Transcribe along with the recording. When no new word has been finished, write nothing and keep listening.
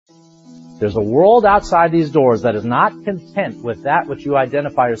There's a world outside these doors that is not content with that which you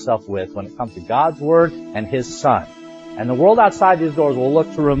identify yourself with when it comes to God's Word and His Son. And the world outside these doors will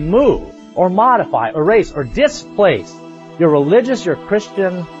look to remove or modify, erase, or displace your religious, your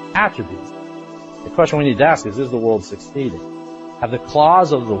Christian attributes. The question we need to ask is the world succeeding? Have the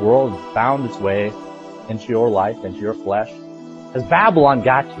claws of the world found its way into your life, into your flesh? Has Babylon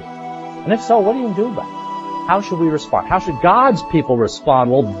got you? And if so, what are you going to do about it? How should we respond? How should God's people respond?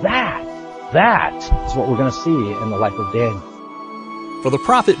 Well, that is what we're going to see in the life of Daniel. For the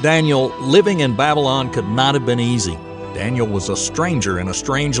prophet Daniel, living in Babylon could not have been easy. Daniel was a stranger in a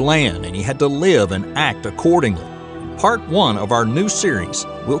strange land, and he had to live and act accordingly. In part 1 of our new series,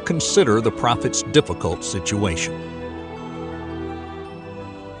 we'll consider the prophet's difficult situation.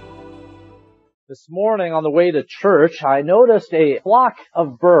 This morning on the way to church, I noticed a flock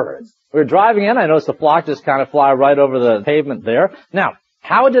of birds. We were driving in, I noticed the flock just kind of fly right over the pavement there. Now,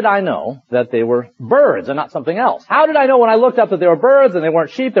 how did I know that they were birds and not something else? How did I know when I looked up that they were birds and they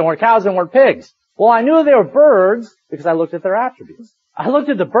weren't sheep, they weren't cows, they weren't pigs? Well, I knew they were birds because I looked at their attributes. I looked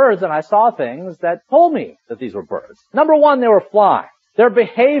at the birds and I saw things that told me that these were birds. Number one, they were flying. Their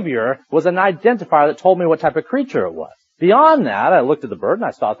behavior was an identifier that told me what type of creature it was. Beyond that, I looked at the bird and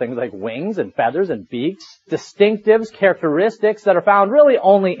I saw things like wings and feathers and beaks, distinctives, characteristics that are found really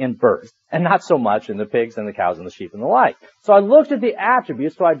only in birds, and not so much in the pigs and the cows and the sheep and the like. So I looked at the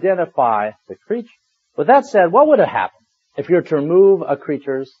attributes to identify the creature. With that said, what would have happened if you were to remove a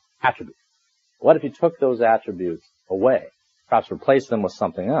creature's attributes? What if you took those attributes away, perhaps replace them with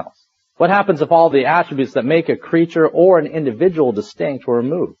something else? What happens if all the attributes that make a creature or an individual distinct were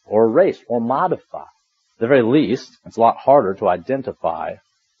removed, or erased, or modified? At the very least, it's a lot harder to identify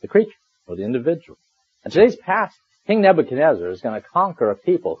the creature or the individual. In today's passage, King Nebuchadnezzar is going to conquer a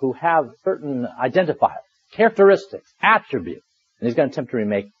people who have certain identifiers, characteristics, attributes, and he's going to attempt to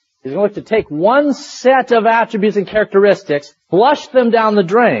remake them. He's going to look to take one set of attributes and characteristics, flush them down the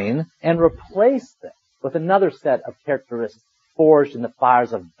drain, and replace them with another set of characteristics forged in the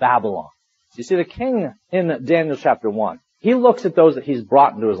fires of Babylon. You see, the king in Daniel chapter 1, he looks at those that he's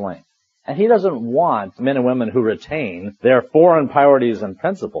brought into his land. And he doesn't want men and women who retain their foreign priorities and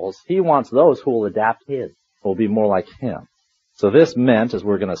principles. He wants those who will adapt his, who will be more like him. So this meant, as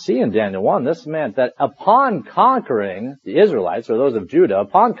we're going to see in Daniel 1, this meant that upon conquering the Israelites, or those of Judah,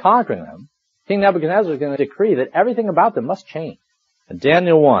 upon conquering them, King Nebuchadnezzar is going to decree that everything about them must change. In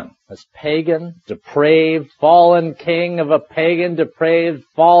Daniel 1, this pagan, depraved, fallen king of a pagan, depraved,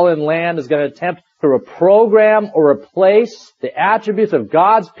 fallen land is going to attempt to reprogram or replace the attributes of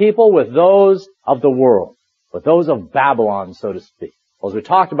God's people with those of the world, with those of Babylon, so to speak. Well, as we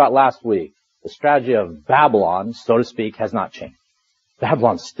talked about last week, the strategy of Babylon, so to speak, has not changed.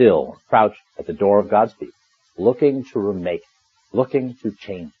 Babylon's still crouched at the door of God's people, looking to remake it, looking to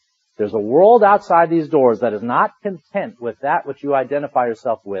change it. There's a world outside these doors that is not content with that which you identify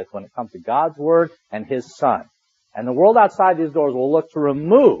yourself with when it comes to God's Word and His Son. And the world outside these doors will look to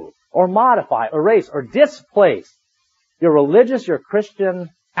remove or modify, erase, or displace your religious, your Christian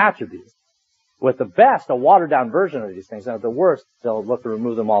attributes. With the best, a watered-down version of these things, and at the worst, they'll look to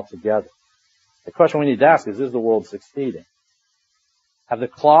remove them altogether. The question we need to ask is the world succeeding? Have the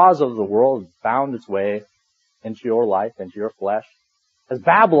claws of the world found its way into your life, into your flesh? Has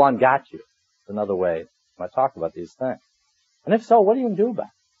Babylon got you? It's another way I talk about these things. And if so, what are you going to do about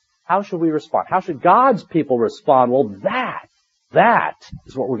it? How should we respond? How should God's people respond? Well, that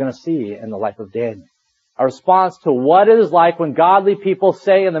is what we're going to see in the life of Daniel. A response to what it is like when godly people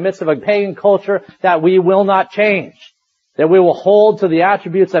say in the midst of a pagan culture that we will not change, that we will hold to the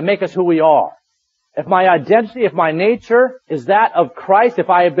attributes that make us who we are. If my identity, if my nature is that of Christ, if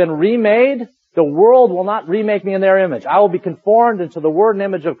I have been remade, the world will not remake me in their image. I will be conformed into the word and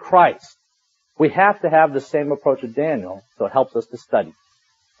image of Christ. We have to have the same approach as Daniel, so it helps us to study.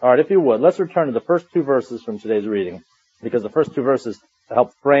 All right, if you would, let's return to the first two verses from today's reading, because the first two verses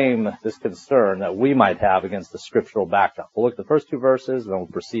help frame this concern that we might have against the scriptural backdrop. We'll look at the first two verses, and then we'll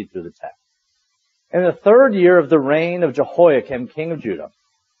proceed through the text. In the third year of the reign of Jehoiakim, king of Judah,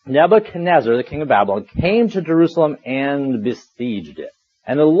 Nebuchadnezzar, the king of Babylon, came to Jerusalem and besieged it.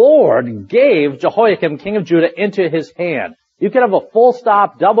 And the Lord gave Jehoiakim, king of Judah, into his hand. You could have a full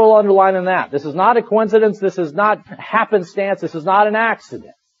stop, double underline in that. This is not a coincidence. This is not happenstance. This is not an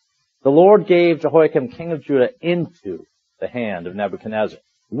accident. The Lord gave Jehoiakim, king of Judah, into the hand of Nebuchadnezzar,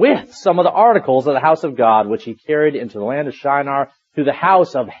 with some of the articles of the house of God, which he carried into the land of Shinar to the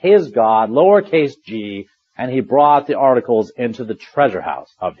house of his God, lowercase g, and he brought the articles into the treasure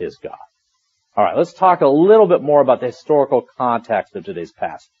house of his God. All right, let's talk a little bit more about the historical context of today's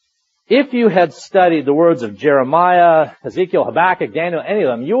passage. If you had studied the words of Jeremiah, Ezekiel, Habakkuk, Daniel, any of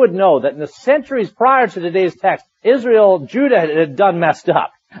them, you would know that in the centuries prior to today's text, Israel, Judah had done messed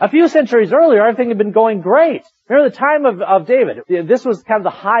up. A few centuries earlier, everything had been going great. Remember the time of David. This was kind of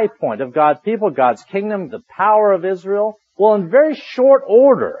the high point of God's people, God's kingdom, the power of Israel. Well, in very short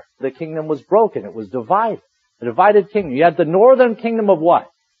order, the kingdom was broken. It was divided. A divided kingdom. You had the northern kingdom of what?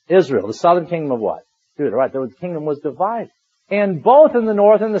 Israel. The southern kingdom of what? Judah, right? The kingdom was divided. And both in the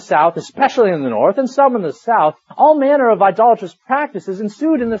north and the south, especially in the north and some in the south, all manner of idolatrous practices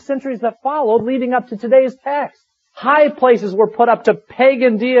ensued in the centuries that followed leading up to today's text. High places were put up to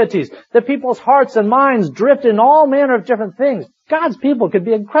pagan deities. The people's hearts and minds drifted in all manner of different things. God's people could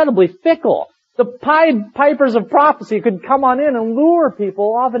be incredibly fickle. The Pied Pipers of prophecy could come on in and lure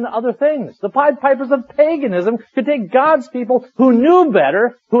people off into other things. The Pied Pipers of paganism could take God's people who knew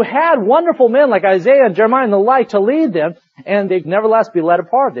better, who had wonderful men like Isaiah and Jeremiah and the like to lead them, and they'd nevertheless be led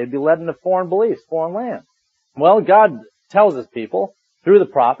apart. They'd be led into foreign beliefs, foreign lands. Well, God tells his people through the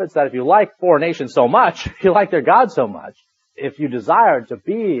prophets that if you like foreign nations so much, if you like their God so much, if you desire to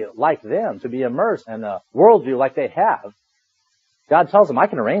be like them, to be immersed in a worldview like they have, God tells them, I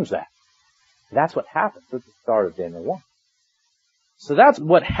can arrange that. That's what happened at the start of Daniel 1. So that's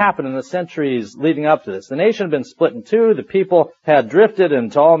what happened in the centuries leading up to this. The nation had been split in two. The people had drifted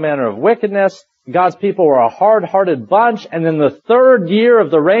into all manner of wickedness. God's people were a hard-hearted bunch. And in the third year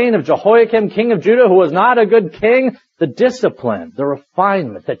of the reign of Jehoiakim, king of Judah, who was not a good king, the discipline, the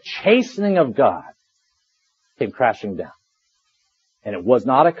refinement, the chastening of God came crashing down. And it was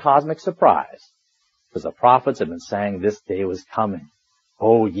not a cosmic surprise, because the prophets had been saying this day was coming.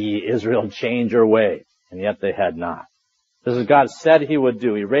 O ye Israel, change your ways. And yet they had not. This is what God said he would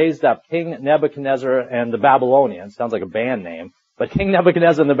do. He raised up King Nebuchadnezzar and the Babylonians. Sounds like a band name. But King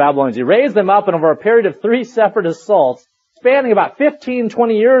Nebuchadnezzar and the Babylonians, he raised them up, and over a period of 3 separate assaults, spanning about 15,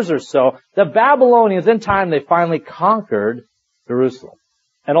 20 years or so, the Babylonians, in time, they finally conquered Jerusalem.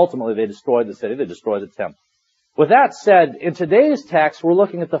 And ultimately, they destroyed the city. They destroyed the temple. With that said, in today's text, we're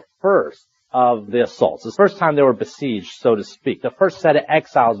looking at the first of the assaults. The first time they were besieged, so to speak. The first set of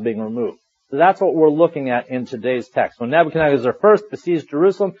exiles being removed. So that's what we're looking at in today's text. When Nebuchadnezzar first besieged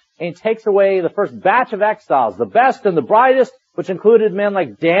Jerusalem, and he takes away the first batch of exiles, the best and the brightest, which included men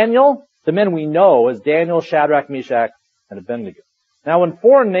like Daniel, the men we know as Daniel, Shadrach, Meshach, and Abednego. Now, when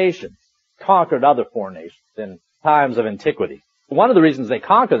foreign nations conquered other foreign nations in times of antiquity, one of the reasons they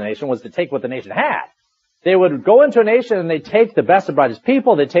conquered the nation was to take what the nation had. They would go into a nation and they'd take the best and brightest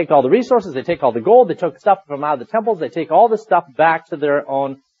people, they'd take all the resources, they'd take all the gold, they took stuff from out of the temples, they'd take all this stuff back to their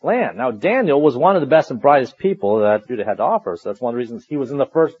own land. Now, Daniel was one of the best and brightest people that Judah had to offer, so that's one of the reasons he was in the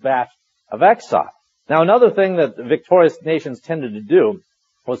first batch of exile. Now, another thing that the victorious nations tended to do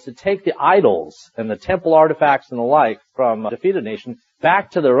was to take the idols and the temple artifacts and the like from a defeated nation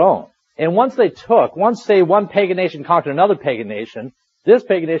back to their own. And once say one pagan nation conquered another pagan nation, this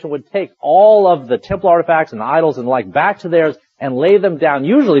pagan nation would take all of the temple artifacts and the idols and the like back to theirs and lay them down,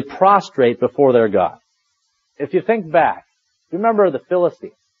 usually prostrate before their God. If you think back, remember the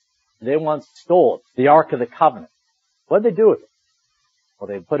Philistines. They once stole the Ark of the Covenant. What did they do with it? Well,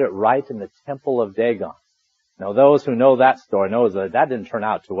 they put it right in the temple of Dagon. Now, those who know that story know that didn't turn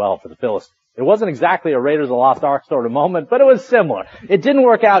out too well for the Philistines. It wasn't exactly a Raiders of the Lost Ark sort of moment, but it was similar. It didn't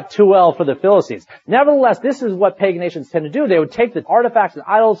work out too well for the Philistines. Nevertheless, this is what pagan nations tend to do. They would take the artifacts and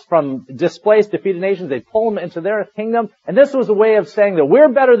idols from displaced, defeated nations, they'd pull them into their kingdom, and this was a way of saying that we're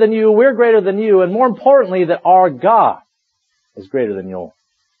better than you, we're greater than you, and more importantly, that our God is greater than yours.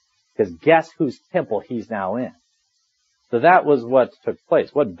 Because guess whose temple he's now in? So that was what took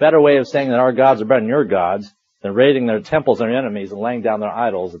place. What better way of saying that our gods are better than your gods than raiding their temples and their enemies and laying down their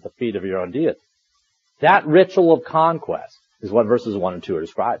idols at the feet of your own deity? That ritual of conquest is what verses 1 and 2 are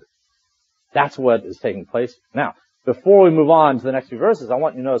describing. That's what is taking place. Now, before we move on to the next few verses, I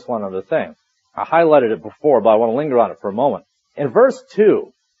want you to notice one other thing. I highlighted it before, but I want to linger on it for a moment. In verse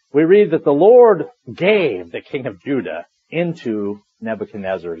 2, we read that the Lord gave the king of Judah into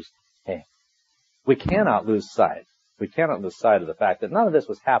Nebuchadnezzar's hand. We cannot lose sight. We cannot lose sight of the fact that none of this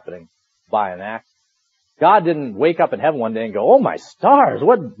was happening by an accident. God didn't wake up in heaven one day and go, oh my stars,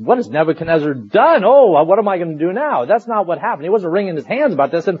 what has Nebuchadnezzar done? Oh, what am I going to do now? That's not what happened. He wasn't wringing his hands about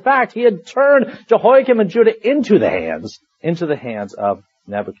this. In fact, he had turned Jehoiakim and Judah into the hands of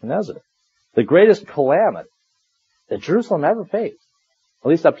Nebuchadnezzar. The greatest calamity that Jerusalem ever faced, at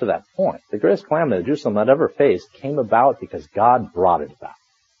least up to that point, the greatest calamity that Jerusalem had ever faced came about because God brought it about.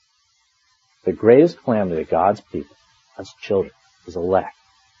 The greatest calamity that God's people, God's children, His elect,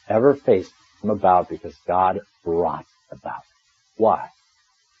 ever faced came about because God brought it about. Why?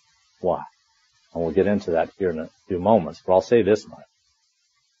 Why? And we'll get into that here in a few moments, but I'll say this much.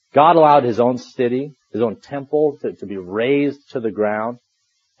 God allowed his own city, his own temple to be razed to the ground.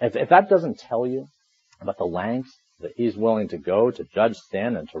 If that doesn't tell you about the lengths that he's willing to go to judge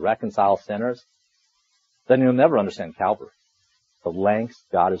sin and to reconcile sinners, then you'll never understand Calvary. The lengths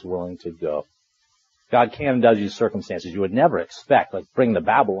God is willing to go. God can and does use circumstances you would never expect, like bring the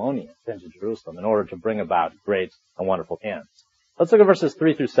Babylonians into Jerusalem in order to bring about great and wonderful ends. Let's look at verses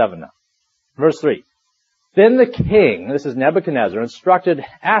 3 through 7 now. Verse 3. Then the king, this is Nebuchadnezzar, instructed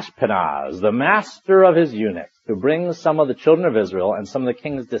Ashpenaz, the master of his eunuchs, to bring some of the children of Israel and some of the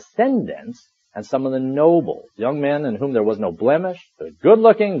king's descendants and some of the nobles, young men in whom there was no blemish,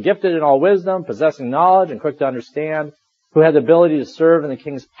 good-looking, gifted in all wisdom, possessing knowledge and quick to understand, who had the ability to serve in the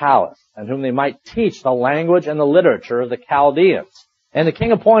king's palace, and whom they might teach the language and the literature of the Chaldeans. And the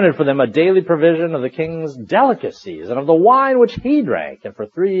king appointed for them a daily provision of the king's delicacies and of the wine which he drank. And for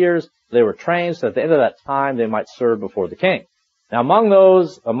 3 years they were trained, so at the end of that time they might serve before the king. Now among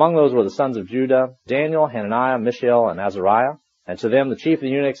those were the sons of Judah, Daniel, Hananiah, Mishael, and Azariah. And to them the chief of the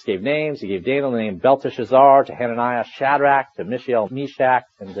eunuchs gave names. He gave Daniel the name Belteshazzar, to Hananiah Shadrach, to Mishael Meshach,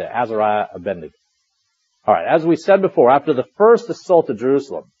 and to Azariah Abednego. All right, as we said before, after the first assault of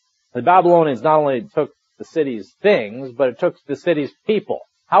Jerusalem, the Babylonians not only took the city's things, but it took the city's people.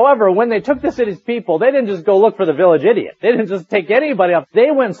 However, when they took the city's people, they didn't just go look for the village idiot. They didn't just take anybody up.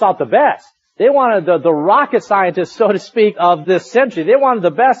 They went and sought the best. They wanted the rocket scientists, so to speak, of this century. They wanted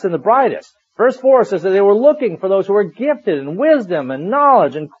the best and the brightest. Verse 4 says that they were looking for those who were gifted in wisdom and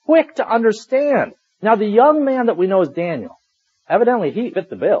knowledge and quick to understand. Now, the young man that we know is Daniel. Evidently, he fit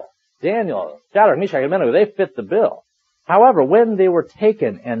the bill. Daniel, Shadrach, Meshach, and Abednego, they fit the bill. However, when they were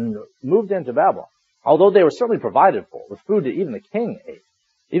taken and moved into Babylon, although they were certainly provided for with food that even the king ate,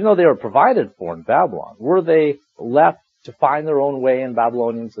 even though they were provided for in Babylon, were they left to find their own way in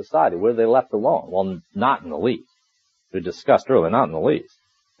Babylonian society? Were they left alone? Well, not in the least. We discussed earlier, not in the least.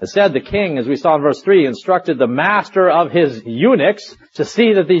 Instead, the king, as we saw in verse 3, instructed the master of his eunuchs to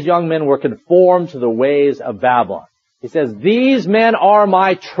see that these young men were conformed to the ways of Babylon. He says, these men are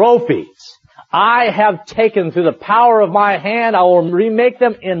my trophies. I have taken through the power of my hand, I will remake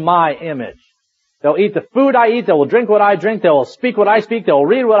them in my image. They'll eat the food I eat, they will drink what I drink, they will speak what I speak, they will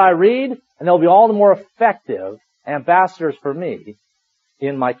read what I read, and they'll be all the more effective ambassadors for me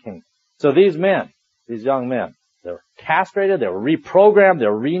in my kingdom. So these men, these young men, they were castrated, they were reprogrammed, they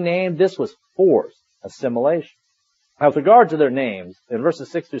were renamed. This was forced assimilation. Now, with regard to their names, in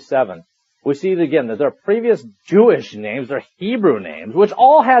verses 6 through 7, we see again that their previous Jewish names, their Hebrew names, which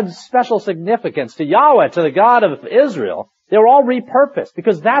all had special significance to Yahweh, to the God of Israel, they were all repurposed,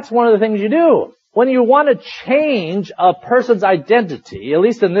 because that's one of the things you do. When you want to change a person's identity, at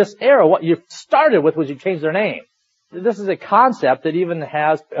least in this era, what you started with was you changed their name. This is a concept that even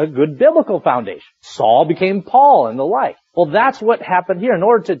has a good biblical foundation. Saul became Paul and the like. Well, that's what happened here. In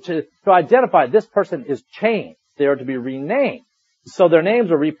order to identify this person is changed, they are to be renamed. So their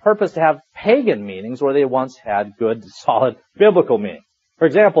names were repurposed to have pagan meanings where they once had good, solid biblical meaning. For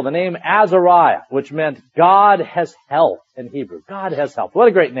example, the name Azariah, which meant God has helped in Hebrew. God has helped. What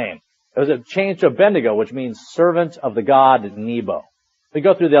a great name. It was a change to Abednego, which means servant of the god Nebo. We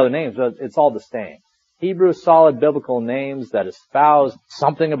go through the other names, but it's all the same. Hebrew solid biblical names that espouse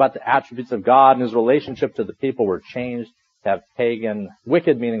something about the attributes of God and his relationship to the people were changed to have pagan,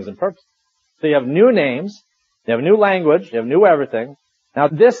 wicked meanings and purposes. So you have new names, you have new language, you have new everything. Now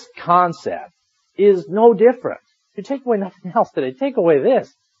this concept is no different. You take away nothing else today. Take away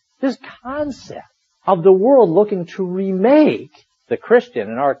this. This concept of the world looking to remake the Christian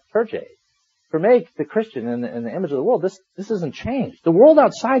in our church age, to make the Christian in the image of the world, this isn't changed. The world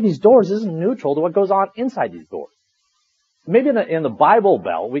outside these doors isn't neutral to what goes on inside these doors. Maybe in the Bible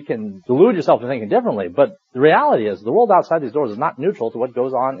Belt, we can delude yourself into thinking differently, but the reality is the world outside these doors is not neutral to what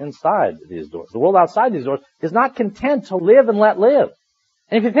goes on inside these doors. The world outside these doors is not content to live and let live.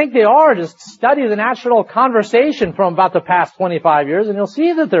 And if you think they are, just study the national conversation from about the past 25 years and you'll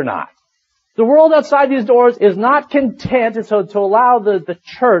see that they're not. The world outside these doors is not content to allow the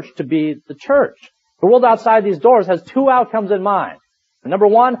church to be the church. The world outside these doors has two outcomes in mind. Number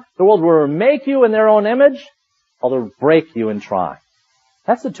one, the world will make you in their own image, or they'll break you in trying.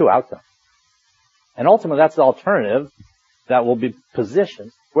 That's the two outcomes. And ultimately, that's the alternative that will be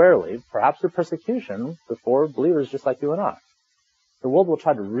positioned squarely, perhaps through persecution, before believers just like you and I. The world will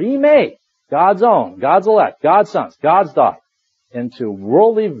try to remake God's own, God's elect, God's sons, God's daughters into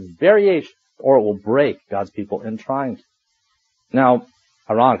worldly variations, or it will break God's people in trying to. Now,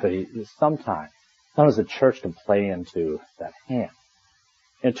 ironically, sometimes the church can play into that hand.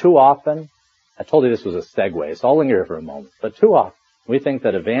 And too often, I told you this was a segue, so I'll linger here for a moment, but too often we think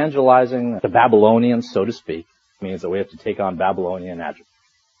that evangelizing the Babylonians, so to speak, means that we have to take on Babylonian attributes.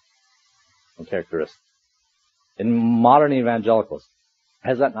 and characteristics. In modern evangelicals,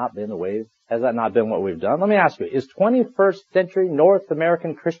 has that not been the wave? Has that not been what we've done? Let me ask you, is 21st century North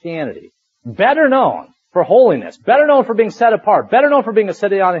American Christianity better known for holiness, better known for being set apart, better known for being a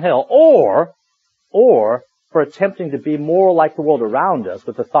city on a hill, or for attempting to be more like the world around us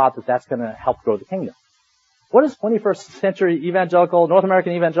with the thought that that's going to help grow the kingdom? What is 21st century evangelical, North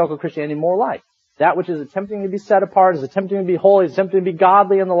American evangelical Christianity more like? That which is attempting to be set apart, is attempting to be holy, is attempting to be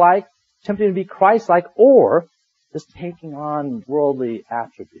godly and the like, attempting to be Christ-like, or just taking on worldly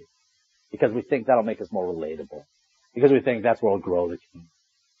attributes because we think that'll make us more relatable, because we think that's where we'll grow the kingdom,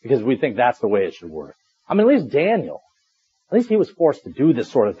 because we think that's the way it should work. I mean, at least Daniel, at least he was forced to do this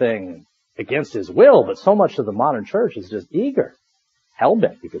sort of thing against his will, but so much of the modern church is just eager,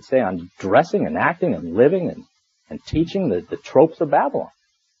 hell-bent, you could say, on dressing and acting and living and teaching the tropes of Babylon,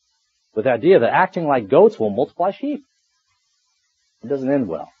 with the idea that acting like goats will multiply sheep. It doesn't end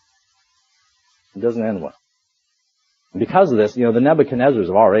well. It doesn't end well. And because of this, the Nebuchadnezzars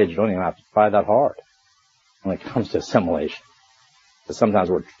of our age don't even have to try that hard when it comes to assimilation. Because sometimes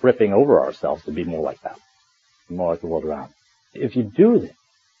we're tripping over ourselves to be more like that, more like the world around us. If you do this,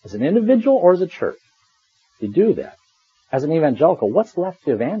 as an individual or as a church, if you do that, as an evangelical, what's left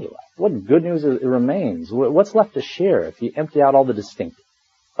to evangelize? What good news remains? What's left to share if you empty out all the distinctives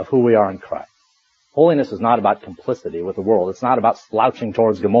of who we are in Christ? Holiness is not about complicity with the world. It's not about slouching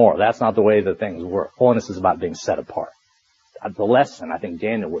towards Gomorrah. That's not the way that things work. Holiness is about being set apart. The lesson I think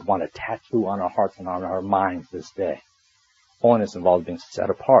Daniel would want to tattoo on our hearts and on our minds this day. Holiness involves being set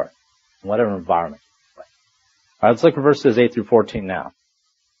apart in whatever environment you're in. All right, let's look at verses 8 through 14 now.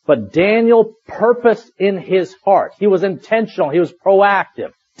 But Daniel purposed in his heart. He was intentional. He was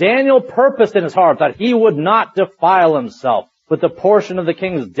proactive. Daniel purposed in his heart that he would not defile himself with the portion of the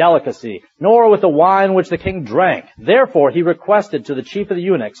king's delicacy, nor with the wine which the king drank. Therefore he requested to the chief of the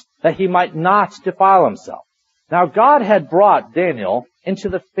eunuchs that he might not defile himself. Now God had brought Daniel into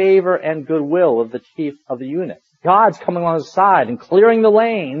the favor and goodwill of the chief of the eunuchs. God's coming on his side and clearing the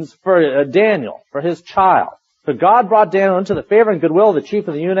lanes for Daniel, for his child. So God brought Daniel into the favor and goodwill of the chief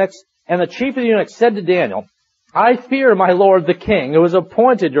of the eunuchs, and the chief of the eunuchs said to Daniel, I fear my lord the king, who has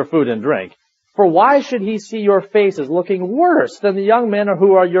appointed your food and drink. For why should he see your faces looking worse than the young men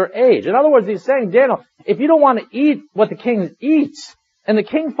who are your age? In other words, he's saying, Daniel, if you don't want to eat what the king eats, and the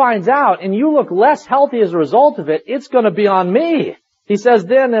king finds out, and you look less healthy as a result of it, it's going to be on me. He says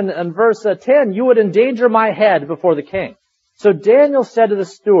then in verse 10, you would endanger my head before the king. So Daniel said to the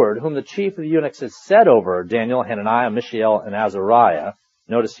steward, whom the chief of the eunuchs had set over, Daniel, Hananiah, Mishael, and Azariah.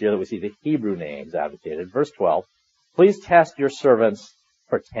 Notice here that we see the Hebrew names advocated. Verse 12, please test your servants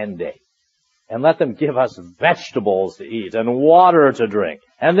for 10 days, and let them give us vegetables to eat and water to drink.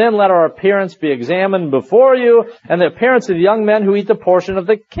 And then let our appearance be examined before you, and the appearance of the young men who eat the portion of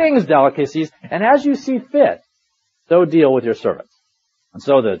the king's delicacies. And as you see fit, so deal with your servants. And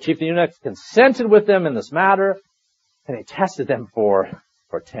so the chief of the eunuchs consented with them in this matter, and he tested them for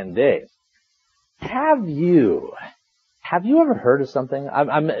 10 days. Have you ever heard of something?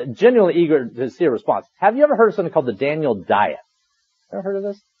 I'm genuinely eager to see a response. Have you ever heard of something called the Daniel diet? Ever heard of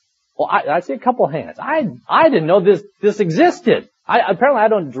this? Well, I see a couple hands. I didn't know this existed. Apparently I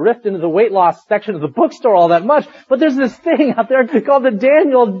don't drift into the weight loss section of the bookstore all that much, but there's this thing out there called the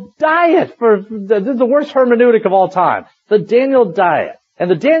Daniel diet. This is the worst hermeneutic of all time. The Daniel diet. And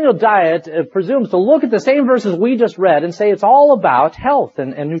the Daniel diet presumes to look at the same verses we just read and say it's all about health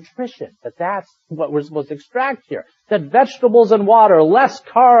and nutrition. That's what we're supposed to extract here. That vegetables and water, less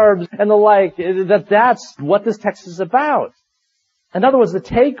carbs and the like, that's what this text is about. In other words, the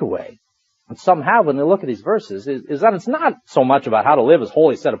takeaway, and some have when they look at these verses, is that it's not so much about how to live as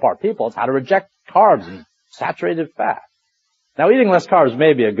holy, set-apart people. It's how to reject carbs and saturated fat. Now, eating less carbs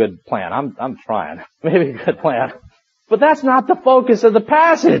may be a good plan. I'm trying. Maybe a good plan. But that's not the focus of the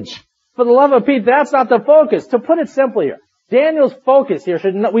passage. For the love of Pete, that's not the focus. To put it simply here, Daniel's focus here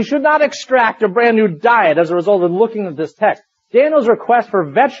we should not extract a brand new diet as a result of looking at this text. Daniel's request for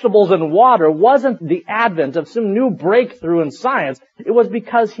vegetables and water wasn't the advent of some new breakthrough in science. It was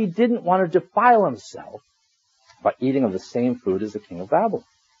because he didn't want to defile himself by eating of the same food as the king of Babylon.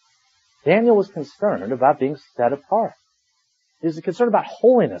 Daniel was concerned about being set apart. He was concerned about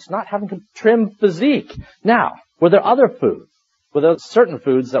holiness, not having a trim physique. Now, were there other foods? Were there certain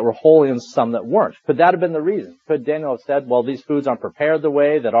foods that were holy and some that weren't? Could that have been the reason? Could Daniel have said, well, these foods aren't prepared the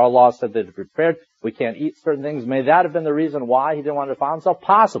way that our law said they'd be prepared. We can't eat certain things. May that have been the reason why he didn't want to defile himself?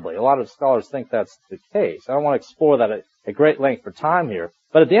 Possibly. A lot of scholars think that's the case. I don't want to explore that at great length for time here.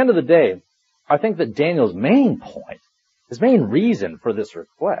 But at the end of the day, I think that Daniel's main point, his main reason for this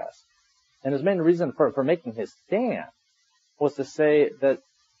request, and his main reason for making his stand was to say that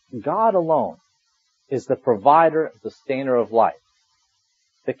God alone is the provider and sustainer of life.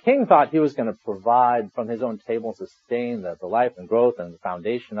 The king thought he was going to provide from his own table and sustain the life and growth and the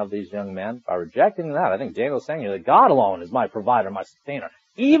foundation of these young men. By rejecting that, I think Daniel is saying here that God alone is my provider, my sustainer.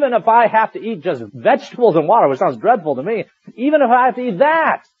 Even if I have to eat just vegetables and water, which sounds dreadful to me, even if I have to eat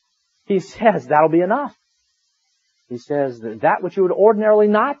that, he says that'll be enough. He says that which you would ordinarily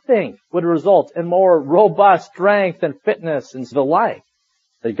not think would result in more robust strength and fitness and the like,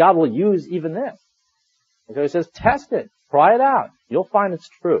 that God will use even this. And so he says, test it. Try it out. You'll find it's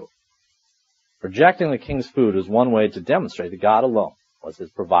true. Rejecting the king's food is one way to demonstrate that God alone was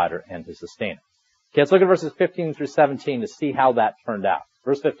his provider and his sustainer. Okay, let's look at verses 15 through 17 to see how that turned out.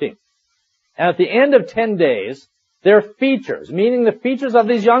 Verse 15. And at the end of 10 days, their features, meaning the features of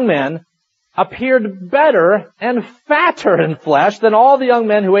these young men, appeared better and fatter in flesh than all the young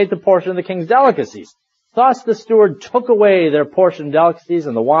men who ate the portion of the king's delicacies. Thus the steward took away their portion of delicacies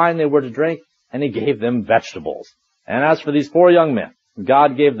and the wine they were to drink, and he gave them vegetables. And as for these 4 young men,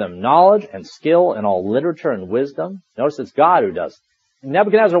 God gave them knowledge and skill in all literature and wisdom. Notice it's God who does it.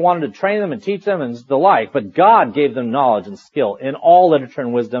 Nebuchadnezzar wanted to train them and teach them and the like, but God gave them knowledge and skill in all literature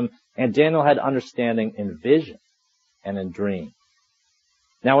and wisdom, and Daniel had understanding in vision and in dreams.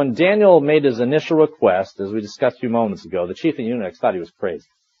 Now when Daniel made his initial request, as we discussed a few moments ago, the chief of the eunuchs thought he was crazy.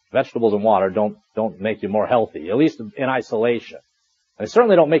 Vegetables and water don't make you more healthy, at least in isolation. They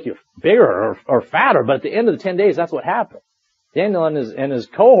certainly don't make you bigger or fatter, but at the end of the 10 days, that's what happened. Daniel and his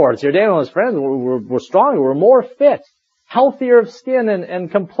cohorts here, Daniel and his friends were stronger, were more fit, healthier of skin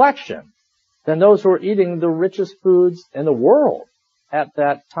and complexion than those who were eating the richest foods in the world at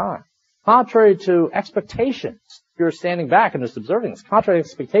that time. Contrary to expectations, if you're standing back and just observing this, contrary to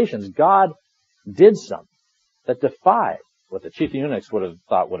expectations, God did something that defied what the chief of the eunuchs would have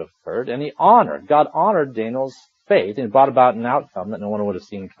thought would have occurred, and God honored Daniel's faith and brought about an outcome that no one would have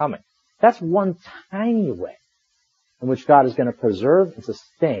seen coming. That's one tiny way in which God is going to preserve and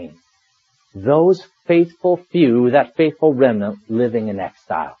sustain those faithful few, that faithful remnant living in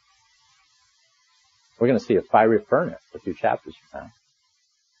exile. We're going to see a fiery furnace a few chapters from now.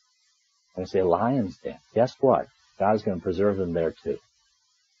 We're going to see a lion's den. Guess what? God is going to preserve them there too.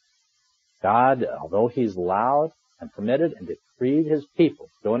 God, although he's allowed and permitted and decreed his people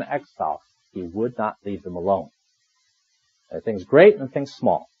to go into exile, he would not leave them alone. There are things great and things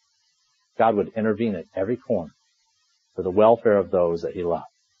small. God would intervene at every corner for the welfare of those that he loved.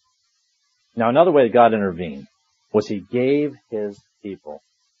 Now, another way that God intervened was he gave his people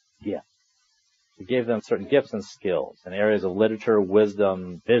gifts. He gave them certain gifts and skills in areas of literature,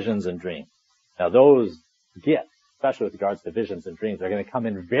 wisdom, visions, and dreams. Now, those gifts, especially with regards to visions and dreams, are going to come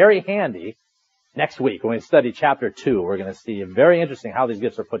in very handy next week when we study chapter 2. We're going to see very interesting how these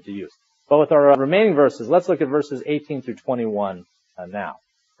gifts are put to use. But with our remaining verses, let's look at verses 18 through 21 now.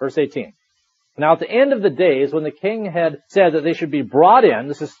 Verse 18. Now at the end of the days, when the king had said that they should be brought in,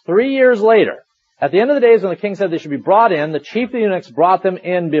 this is 3 years later, at the end of the days when the king said they should be brought in, the chief of the eunuchs brought them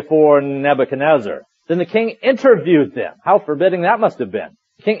in before Nebuchadnezzar. Then the king interviewed them. How forbidding that must have been.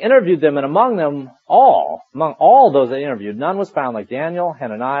 The king interviewed them, and among all those they interviewed, none was found like Daniel,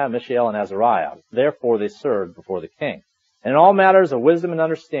 Hananiah, Mishael, and Azariah. Therefore they served before the king. And in all matters of wisdom and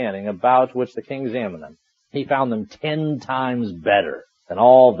understanding about which the king examined them, he found them 10 times better than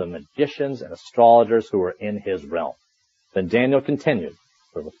all the magicians and astrologers who were in his realm. Then Daniel continued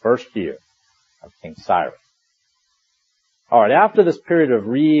for the first year of King Cyrus. All right, after this period of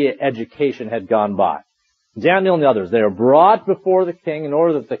re-education had gone by, Daniel and the others, they were brought before the king in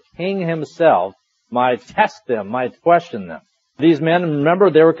order that the king himself might test them, might question them. These men,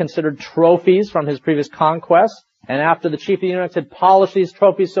 remember, they were considered trophies from his previous conquests. And after the chief of the eunuchs had polished these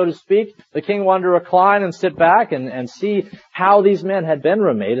trophies, so to speak, the king wanted to recline and sit back and see how these men had been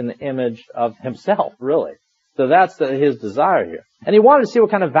remade in the image of himself, really. So that's his desire here. And he wanted to see what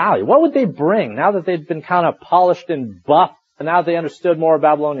kind of value. What would they bring now that they'd been kind of polished and buffed, and now that they understood more of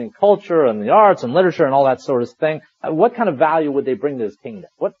Babylonian culture and the arts and literature and all that sort of thing? What kind of value would they bring to his kingdom?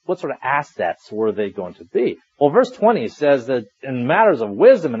 What sort of assets were they going to be? Well, verse 20 says that in matters of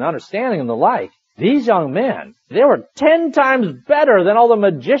wisdom and understanding and the like, these young men, they were 10 times better than all the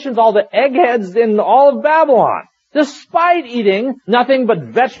magicians, all the eggheads in all of Babylon. Despite eating nothing but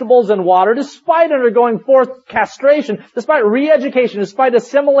vegetables and water, despite undergoing forced castration, despite re-education, despite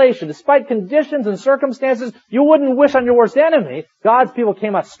assimilation, despite conditions and circumstances you wouldn't wish on your worst enemy, God's people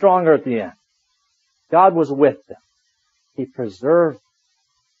came out stronger at the end. God was with them. He preserved them.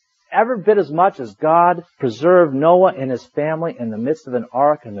 Every bit as much as God preserved Noah and his family in the midst of an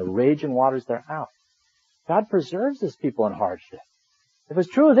ark and the raging waters thereout. God preserves his people in hardship. If it's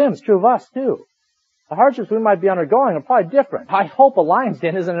true of them, it's true of us too. The hardships we might be undergoing are probably different. I hope a lion's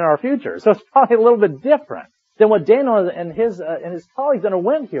den isn't in our future, so it's probably a little bit different than what Daniel and his colleagues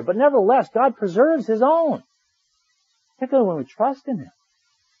underwent here. But nevertheless, God preserves His own, particularly when we trust in Him.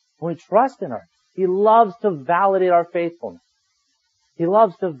 When we trust in Him, He loves to validate our faithfulness. He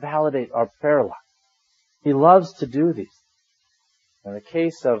loves to validate our prayer life. He loves to do these. In the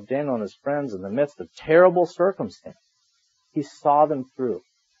case of Daniel and his friends, in the midst of terrible circumstances, He saw them through.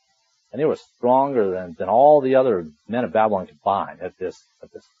 And they were stronger than all the other men of Babylon combined at this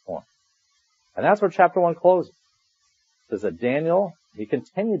point. And that's where chapter 1 closes. It says that Daniel, he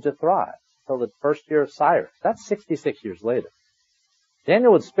continued to thrive until the first year of Cyrus. That's 66 years later.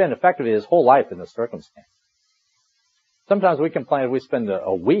 Daniel would spend effectively his whole life in this circumstance. Sometimes we complain if we spend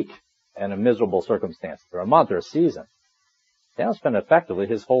a week in a miserable circumstance, or a month, or a season. Daniel spent effectively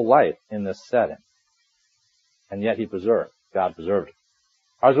his whole life in this setting. And yet God preserved him.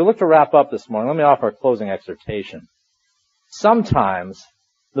 As we look to wrap up this morning, let me offer a closing exhortation. Sometimes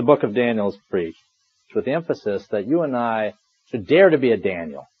the book of Daniel is preached with the emphasis that you and I should dare to be a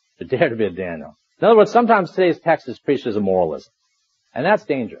Daniel. Should dare to be a Daniel. In other words, sometimes today's text is preached as a moralism. And that's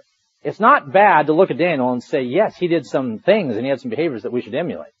dangerous. It's not bad to look at Daniel and say, yes, he did some things and he had some behaviors that we should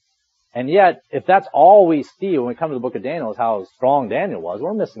emulate. And yet, if that's all we see when we come to the book of Daniel is how strong Daniel was,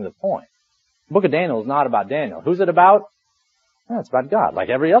 we're missing the point. The book of Daniel is not about Daniel. Who's it about? Well, it's about God, like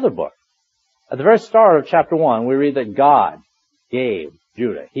every other book. At the very start of chapter 1, we read that God gave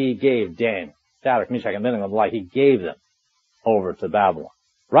Judah. He gave Daniel, Shadrach, Meshach, and Abednego the light. He gave them over to Babylon.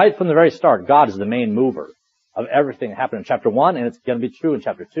 Right from the very start, God is the main mover of everything that happened in chapter 1, and it's going to be true in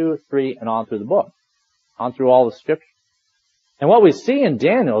chapter 2, 3, and on through the book. On through all the scriptures. And what we see in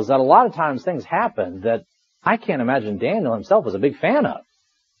Daniel is that a lot of times things happen that I can't imagine Daniel himself was a big fan of.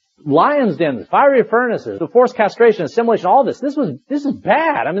 Lions' dens, fiery furnaces, the forced castration, assimilation, all this. This is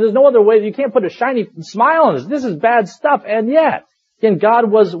bad. I mean, there's no other way. You can't put a shiny smile on this. This is bad stuff. And yet, again,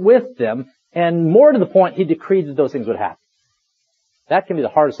 God was with them. And more to the point, He decreed that those things would happen. That can be the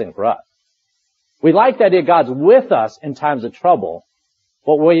hardest thing for us. We like the idea God's with us in times of trouble.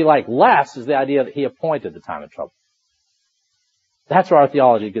 What we like less is the idea that He appointed the time of trouble. That's where our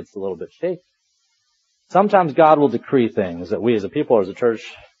theology gets a little bit shaky. Sometimes God will decree things that we as a people or as a church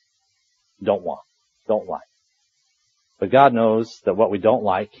don't like. But God knows that what we don't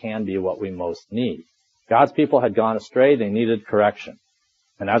like can be what we most need. God's people had gone astray. They needed correction.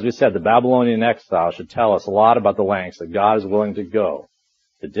 And as we said, the Babylonian exile should tell us a lot about the lengths that God is willing to go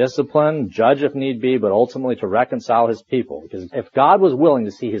to discipline, judge if need be, but ultimately to reconcile His people. Because if God was willing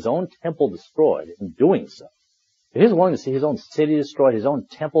to see His own temple destroyed in doing so, if He was willing to see His own city destroyed, His own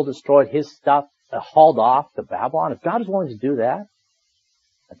temple destroyed, His stuff hauled off to Babylon, if God was willing to do that,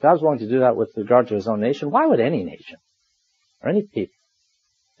 if God was willing to do that with regard to His own nation, why would any nation or any people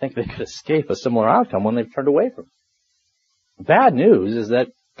think they could escape a similar outcome when they've turned away from it? The bad news is that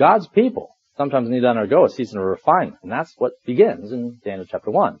God's people sometimes need to undergo a season of refinement, and that's what begins in Daniel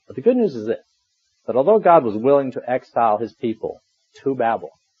chapter 1. But the good news is this, that although God was willing to exile His people to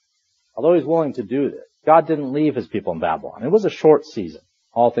Babylon, although He's willing to do this, God didn't leave His people in Babylon. It was a short season,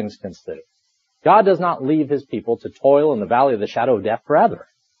 all things considered. God does not leave His people to toil in the valley of the shadow of death forever.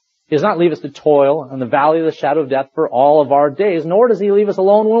 He does not leave us to toil in the valley of the shadow of death for all of our days, nor does He leave us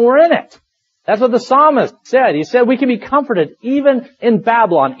alone when we're in it. That's what the psalmist said. He said we can be comforted even in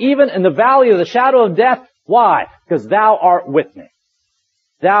Babylon, even in the valley of the shadow of death. Why? Because Thou art with me.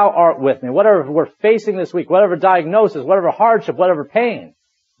 Thou art with me. Whatever we're facing this week, whatever diagnosis, whatever hardship, whatever pain,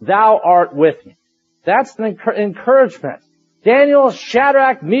 Thou art with me. That's the encouragement. Daniel,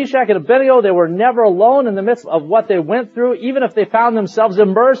 Shadrach, Meshach, and Abednego, they were never alone in the midst of what they went through, even if they found themselves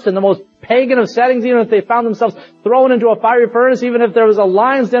immersed in the most pagan of settings, even if they found themselves thrown into a fiery furnace, even if there was a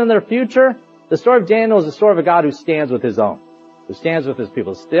lion's den in their future. The story of Daniel is the story of a God who stands with His own, who stands with His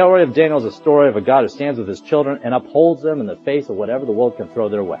people. The story of Daniel is a story of a God who stands with His children and upholds them in the face of whatever the world can throw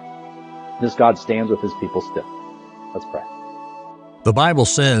their way. This God stands with His people still. Let's pray. The Bible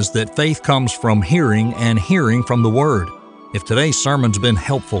says that faith comes from hearing and hearing from the Word. If today's sermon's been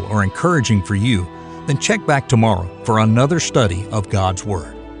helpful or encouraging for you, then check back tomorrow for another study of God's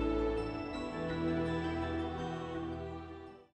Word.